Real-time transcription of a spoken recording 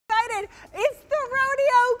excited. It's the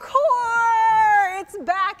Rodeo Core. It's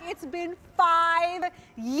back. It's been 5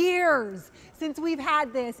 years since we've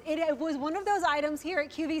had this. It was one of those items here at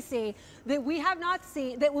QVC that we have not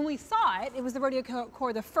seen, that when we saw it, it was the Rodeo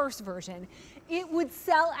Core, the first version, it would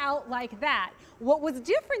sell out like that. What was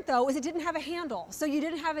different though is it didn't have a handle, so you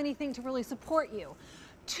didn't have anything to really support you.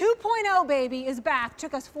 2.0 baby is back.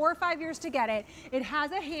 Took us 4 or 5 years to get it. It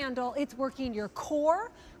has a handle. It's working your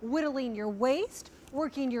core, whittling your waist,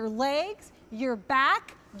 working your legs, your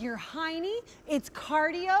back, your hiney. It's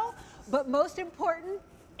cardio, but most important,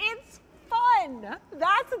 it's fun.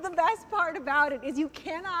 That's the best part about it, is you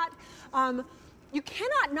cannot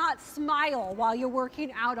not smile while you're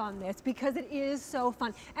working out on this because it is so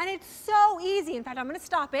fun. And it's so easy. In fact, I'm gonna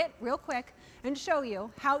stop it real quick and show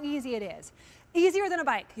you how easy it is. Easier than a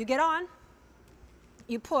bike. You get on,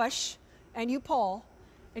 you push, and you pull,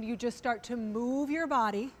 and you just start to move your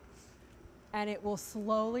body, and it will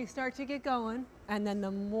slowly start to get going. And then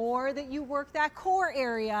the more that you work that core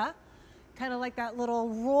area, kind of like that little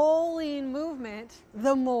rolling movement,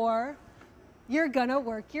 the more you're gonna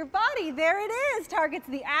work your body. There it is. Targets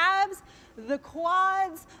the abs, the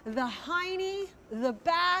quads, the hiney, the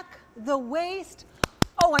back, the waist.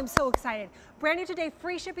 Oh, I'm so excited. Brand new today,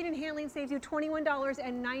 free shipping and handling saves you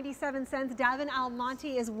 $21.97. Davin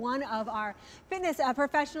Almonte is one of our fitness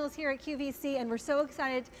professionals here at QVC, and we're so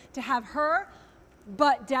excited to have her.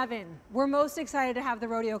 But Devin, we're most excited to have the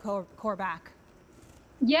Rodeo Core back.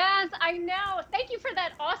 Yes, I know. Thank you for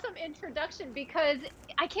that awesome introduction, because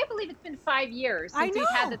I can't believe it's been 5 years since we've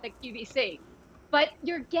had it at QVC. But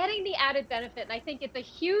you're getting the added benefit, and I think it's a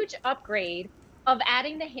huge upgrade of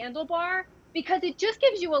adding the handlebar, because it just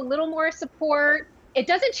gives you a little more support. It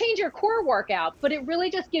doesn't change your core workout, but it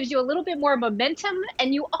really just gives you a little bit more momentum,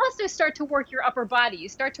 and you also start to work your upper body. You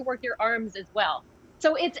start to work your arms as well.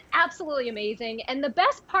 So it's absolutely amazing. And the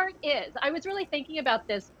best part is, I was really thinking about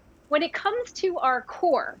this, when it comes to our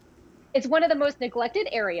core, it's one of the most neglected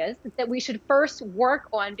areas that we should first work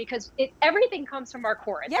on, because everything comes from our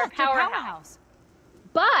core. It's our powerhouse.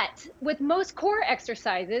 But with most core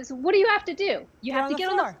exercises, what do you have to do? You have to get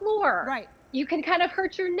on the floor. Right. You can kind of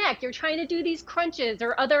hurt your neck. You're trying to do these crunches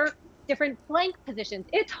or other different plank positions.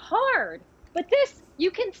 It's hard. But this,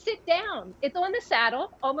 you can sit down. It's on the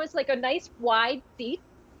saddle, almost like a nice wide seat,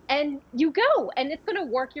 and you go, and it's going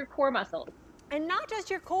to work your core muscles. And not just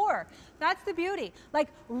your core. That's the beauty. Like,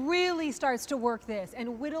 really starts to work this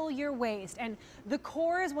and whittle your waist. And the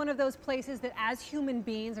core is one of those places that as human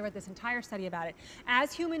beings, I read this entire study about it,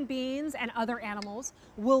 as human beings and other animals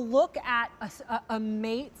will look at a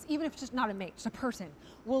mate, even if it's just not a mate, just a person,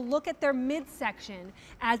 will look at their midsection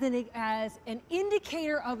as an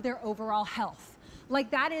indicator of their overall health. Like,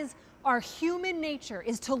 that is our human nature,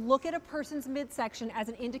 is to look at a person's midsection as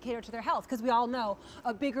an indicator to their health, because we all know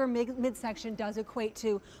a bigger midsection does equate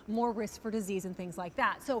to more risk for disease and things like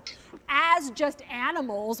that. So as just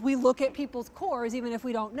animals, we look at people's cores even if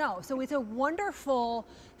we don't know. So it's a wonderful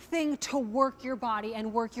thing to work your body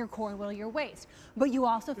and work your core and whittle your waist. But you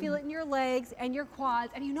also feel it in your legs and your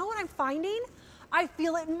quads. And you know what I'm finding? I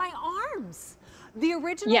feel it in my arms. The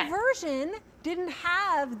original version didn't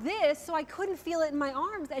have this, so I couldn't feel it in my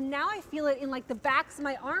arms, and now I feel it in like the backs of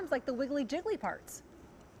my arms, like the wiggly jiggly parts.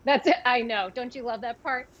 That's it. I know. Don't you love that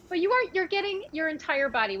part? But you're getting your entire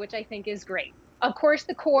body, which I think is great. Of course,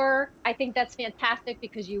 the core, I think that's fantastic,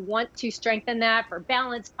 because you want to strengthen that for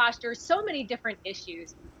balance, posture, so many different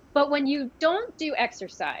issues. But when you don't do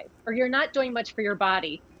exercise, or you're not doing much for your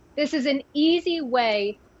body, this is an easy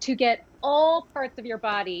way to get all parts of your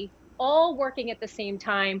body all working at the same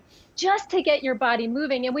time, just to get your body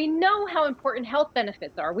moving. And we know how important health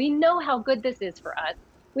benefits are. We know how good this is for us.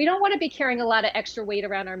 We don't want to be carrying a lot of extra weight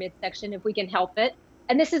around our midsection if we can help it.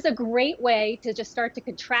 And this is a great way to just start to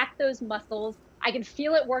contract those muscles. I can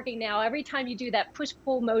feel it working now. Every time you do that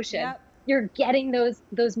push-pull motion, you're getting those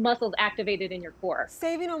muscles activated in your core.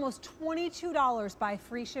 Saving almost $22 by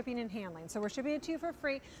free shipping and handling. So we're shipping it to you for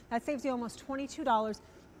free. That saves you almost $22.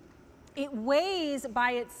 It weighs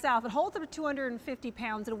by itself, it holds up to 250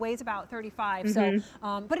 pounds, it weighs about 35, so,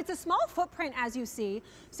 but it's a small footprint, as you see,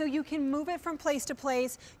 so you can move it from place to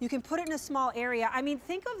place, you can put it in a small area. I mean,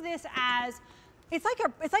 think of this as, it's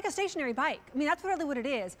like a stationary bike. I mean, that's really what it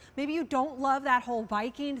is. Maybe you don't love that whole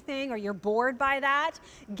biking thing, or you're bored by that.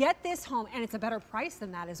 Get this home, and it's a better price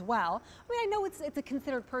than that as well. I mean, I know it's a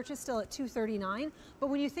considered purchase still at $239, but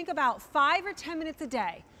when you think about 5 or 10 minutes a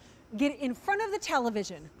day, get in front of the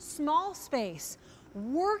television, small space,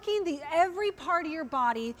 working every part of your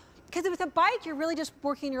body, Because with a bike, you're really just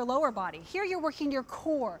working your lower body. Here you're working your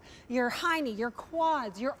core, your hiney, your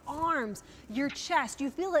quads, your arms, your chest. You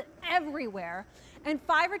feel it everywhere. And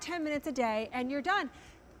 5 or 10 minutes a day and you're done.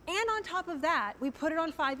 And on top of that, we put it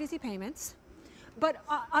on 5 easy payments. But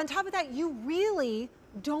on top of that, you really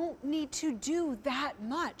don't need to do that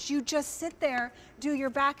much. You just sit there, do your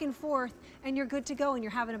back and forth, and you're good to go, and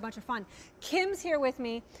you're having a bunch of fun. Kim's here with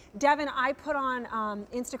me. Devin, I put on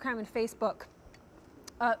Instagram and Facebook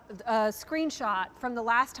a screenshot from the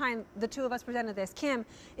last time the two of us presented this. Kim,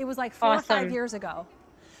 it was like 4 or 5 years ago.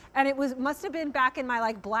 And it must have been back in my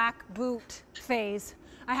like black boot phase.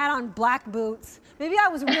 I had on black boots. Maybe I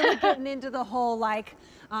was really getting into the whole like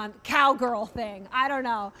cowgirl thing. I don't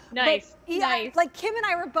know. Nice. But, yeah, nice. Like Kim and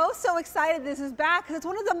I were both so excited this is back because it's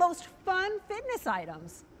one of the most fun fitness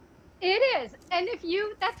items. It is. And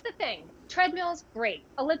that's the thing. Treadmill's great.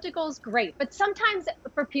 Elliptical's great. But sometimes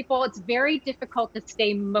for people, it's very difficult to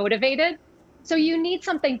stay motivated. So you need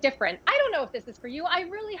something different. I don't know if this is for you. I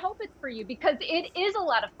really hope it's for you because it is a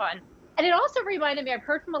lot of fun. And it also reminded me, I've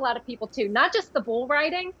heard from a lot of people too, not just the bull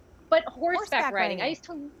riding, but horseback riding. I used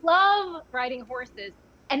to love riding horses.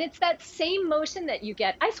 And it's that same motion that you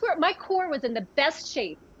get. I swear my core was in the best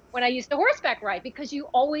shape when I used to horseback ride because you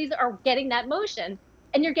always are getting that motion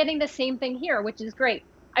and you're getting the same thing here, which is great.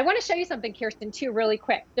 I want to show you something, Kirsten, too, really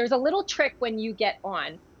quick. There's a little trick when you get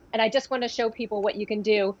on, and I just want to show people what you can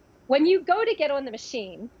do. When you go to get on the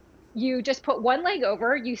machine, you just put one leg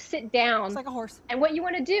over, you sit down. It's like a horse. And what you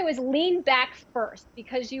want to do is lean back first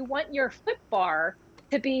because you want your foot bar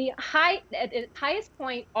to be high at its highest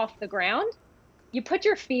point off the ground. You put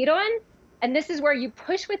your feet on, and this is where you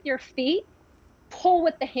push with your feet, pull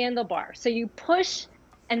with the handlebar. So you push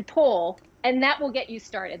and pull, and that will get you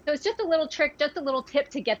started. So it's just a little trick, just a little tip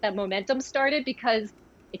to get that momentum started, because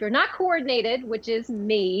if you're not coordinated, which is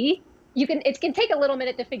me, it can take a little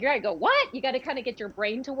minute to figure out, go, what? You got to kind of get your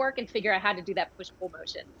brain to work and figure out how to do that push-pull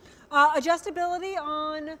motion. Adjustability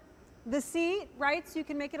on the seat, right? So you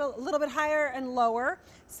can make it a little bit higher and lower.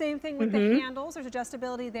 Same thing with the handles. There's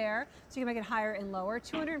adjustability there. So you can make it higher and lower.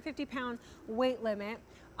 250-pound weight limit.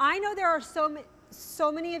 I know there are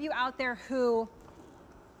so many of you out there who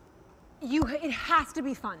it has to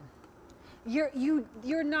be fun.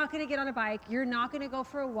 You're not going to get on a bike. You're not going to go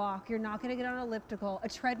for a walk. You're not going to get on an elliptical. A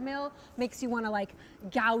treadmill makes you want to like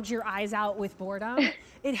gouge your eyes out with boredom.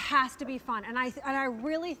 It has to be fun. And I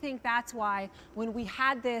really think that's why when we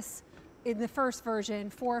had this in the first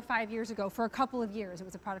version 4 or 5 years ago, for a couple of years, it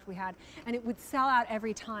was a product we had, and it would sell out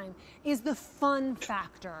every time, is the fun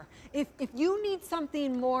factor. If you need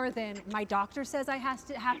something more than my doctor says I have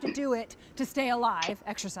to do it to stay alive,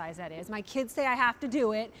 exercise that is. My kids say I have to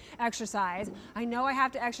do it, exercise. I know I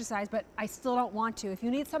have to exercise, but I still don't want to. If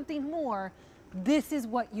you need something more, this is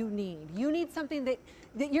what you need. You need something that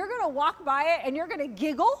you're gonna walk by it and you're gonna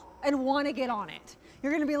giggle and wanna get on it.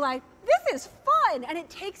 You're gonna be like, this is fun, and it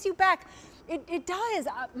takes you back. It does.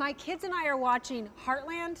 My kids and I are watching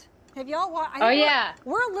Heartland. Have y'all watched? Oh yeah.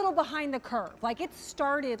 We're a little behind the curve. Like it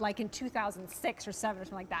started like in 2006 or 7 or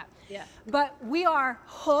something like that. Yeah. But we are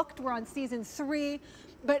hooked. We're on season 3.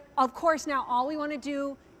 But of course now all we want to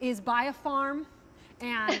do is buy a farm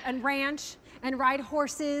and ranch and ride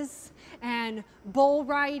horses and bull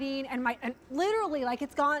riding and literally like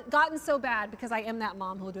it's gotten so bad because I am that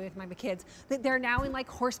mom who will do it with my kids that they're now in like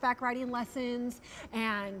horseback riding lessons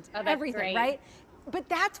and everything, right? But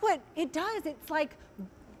that's what it does. It's like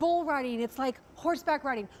bull riding. It's like horseback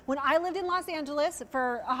riding. When I lived in Los Angeles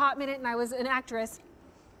for a hot minute and I was an actress,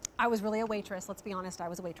 I was really a waitress, let's be honest, I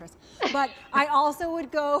was a waitress. But I also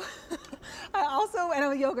would go, and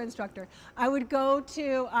I'm a yoga instructor, I would go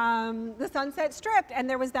to the Sunset Strip, and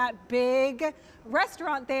there was that big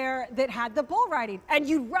restaurant there that had the bull riding. And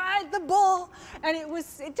you'd ride the bull, and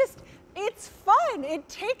it's fun. It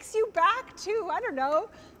takes you back to, I don't know,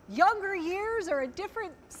 younger years or a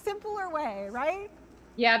different, simpler way, right?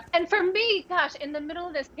 Yeah, and for me, gosh, in the middle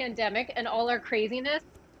of this pandemic and all our craziness,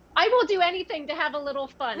 I will do anything to have a little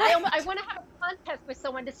fun. Right. I want to have a contest with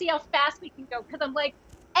someone to see how fast we can go, because I'm like,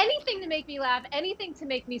 anything to make me laugh, anything to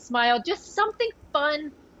make me smile, just something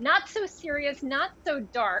fun, not so serious, not so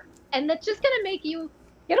dark, and that's just going to make you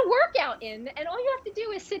get a workout in, and all you have to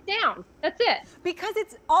do is sit down. That's it. Because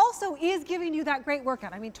it's also is giving you that great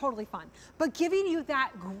workout. I mean, totally fun, but giving you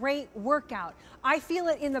that great workout. I feel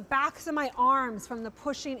it in the backs of my arms from the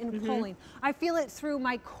pushing and pulling. I feel it through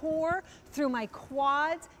my core, through my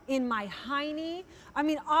quads, in my hiney. I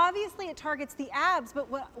mean, obviously it targets the abs, but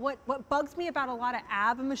what bugs me about a lot of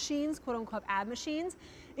ab machines, quote unquote ab machines,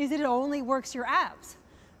 is that it only works your abs.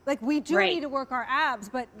 Like, we do need to work our abs,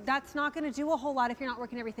 but that's not going to do a whole lot if you're not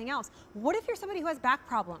working everything else. What if you're somebody who has back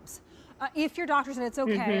problems? If your doctor said it's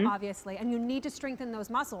okay, obviously, and you need to strengthen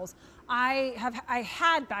those muscles. I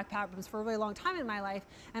had back problems for a really long time in my life,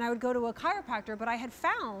 and I would go to a chiropractor, but I had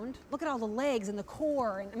found, look at all the legs and the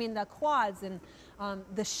core, and I mean the quads and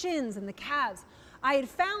the shins and the calves. I had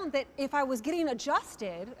found that if I was getting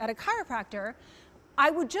adjusted at a chiropractor,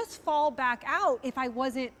 I would just fall back out if I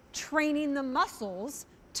wasn't training the muscles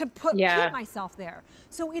to keep myself there.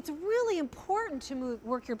 So it's really important to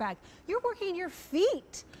work your back. You're working your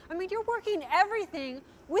feet. I mean, you're working everything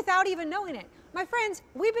without even knowing it. My friends,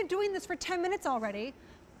 we've been doing this for 10 minutes already,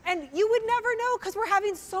 and you would never know because we're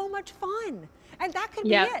having so much fun. And that could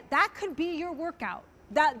be it. That could be your workout.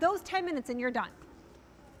 Those 10 minutes and you're done.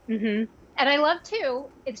 And I love too,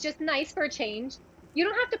 it's just nice for a change. You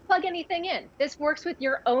don't have to plug anything in. This works with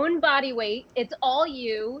your own body weight. It's all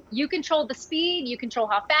you. You control the speed. You control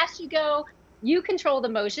how fast you go. You control the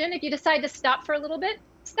motion. If you decide to stop for a little bit,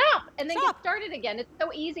 stop and then get started again. It's so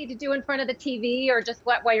easy to do in front of the TV or just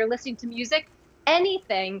while you're listening to music,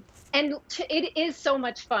 anything. And it is so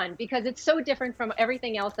much fun because it's so different from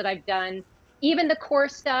everything else that I've done. Even the core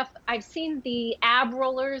stuff, I've seen the ab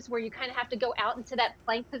rollers where you kind of have to go out into that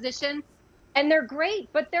plank position. And they're great,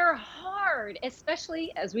 but they're hard,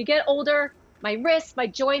 especially as we get older. My wrists, my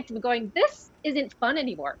joints, I'm going, this isn't fun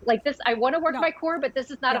anymore. Like this, I want to work my core, but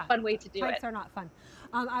this is not a fun way to do it. Planks are not fun.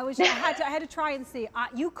 I had to try and see.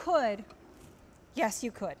 You could, yes,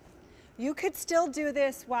 you could. You could still do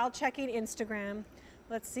this while checking Instagram.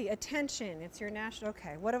 Let's see, attention, it's your national,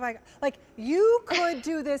 okay, what have I, like you could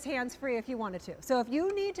do this hands-free if you wanted to. So if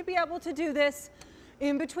you need to be able to do this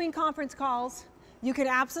in between conference calls, you can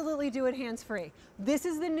absolutely do it hands-free. This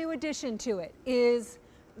is the new addition to it, is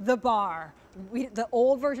the bar. The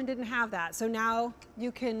old version didn't have that, so now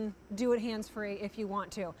you can do it hands-free if you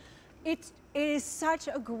want to. It is such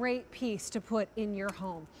a great piece to put in your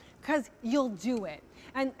home because you'll do it.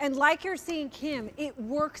 And like you're seeing Kim, it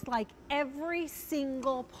works like every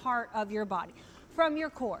single part of your body, from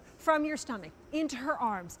your core, from your stomach, into her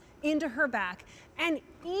arms, into her back, and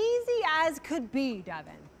easy as could be,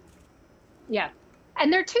 Devin. Yeah.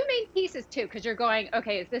 And there are two main pieces too, because you're going,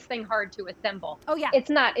 okay, is this thing hard to assemble? Oh yeah. It's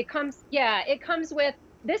not. It comes with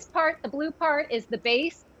this part, the blue part is the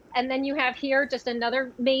base, and then you have here just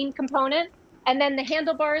another main component, and then the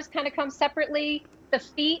handlebars kind of come separately. The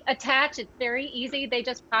feet attach, it's very easy. They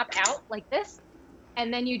just pop out like this,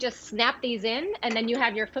 and then you just snap these in, and then you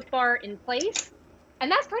have your foot bar in place. And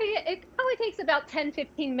that's it probably takes about 10,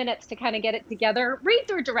 15 minutes to kind of get it together. Read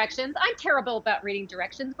through directions. I'm terrible about reading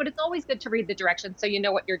directions, but it's always good to read the directions so you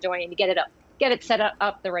know what you're doing and get it set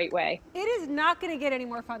up the right way. It is not going to get any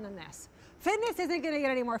more fun than this. Fitness isn't going to get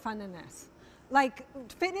any more fun than this. Like,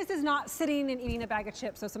 fitness is not sitting and eating a bag of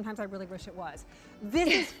chips, so sometimes I really wish it was. This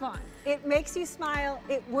is fun. It makes you smile.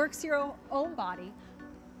 It works your own body.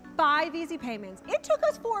 5 easy payments. It took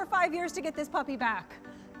us 4 or 5 years to get this puppy back.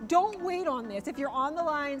 Don't wait on this. If you're on the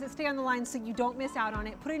lines, stay on the lines so you don't miss out on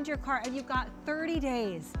it. Put it into your cart, and you've got 30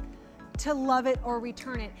 days to love it or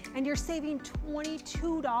return it. And you're saving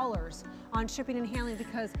 $22 on shipping and handling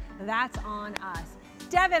because that's on us.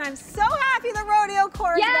 Devin, I'm so happy the rodeo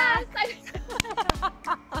core is back.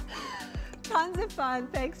 Tons of fun.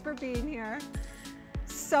 Thanks for being here.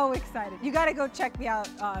 So excited. You got to go check me out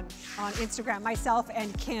on Instagram, myself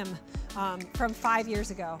and Kim from 5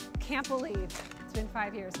 years ago. Can't believe it's been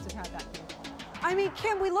 5 years since I've had that. I mean,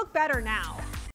 Kim, we look better now.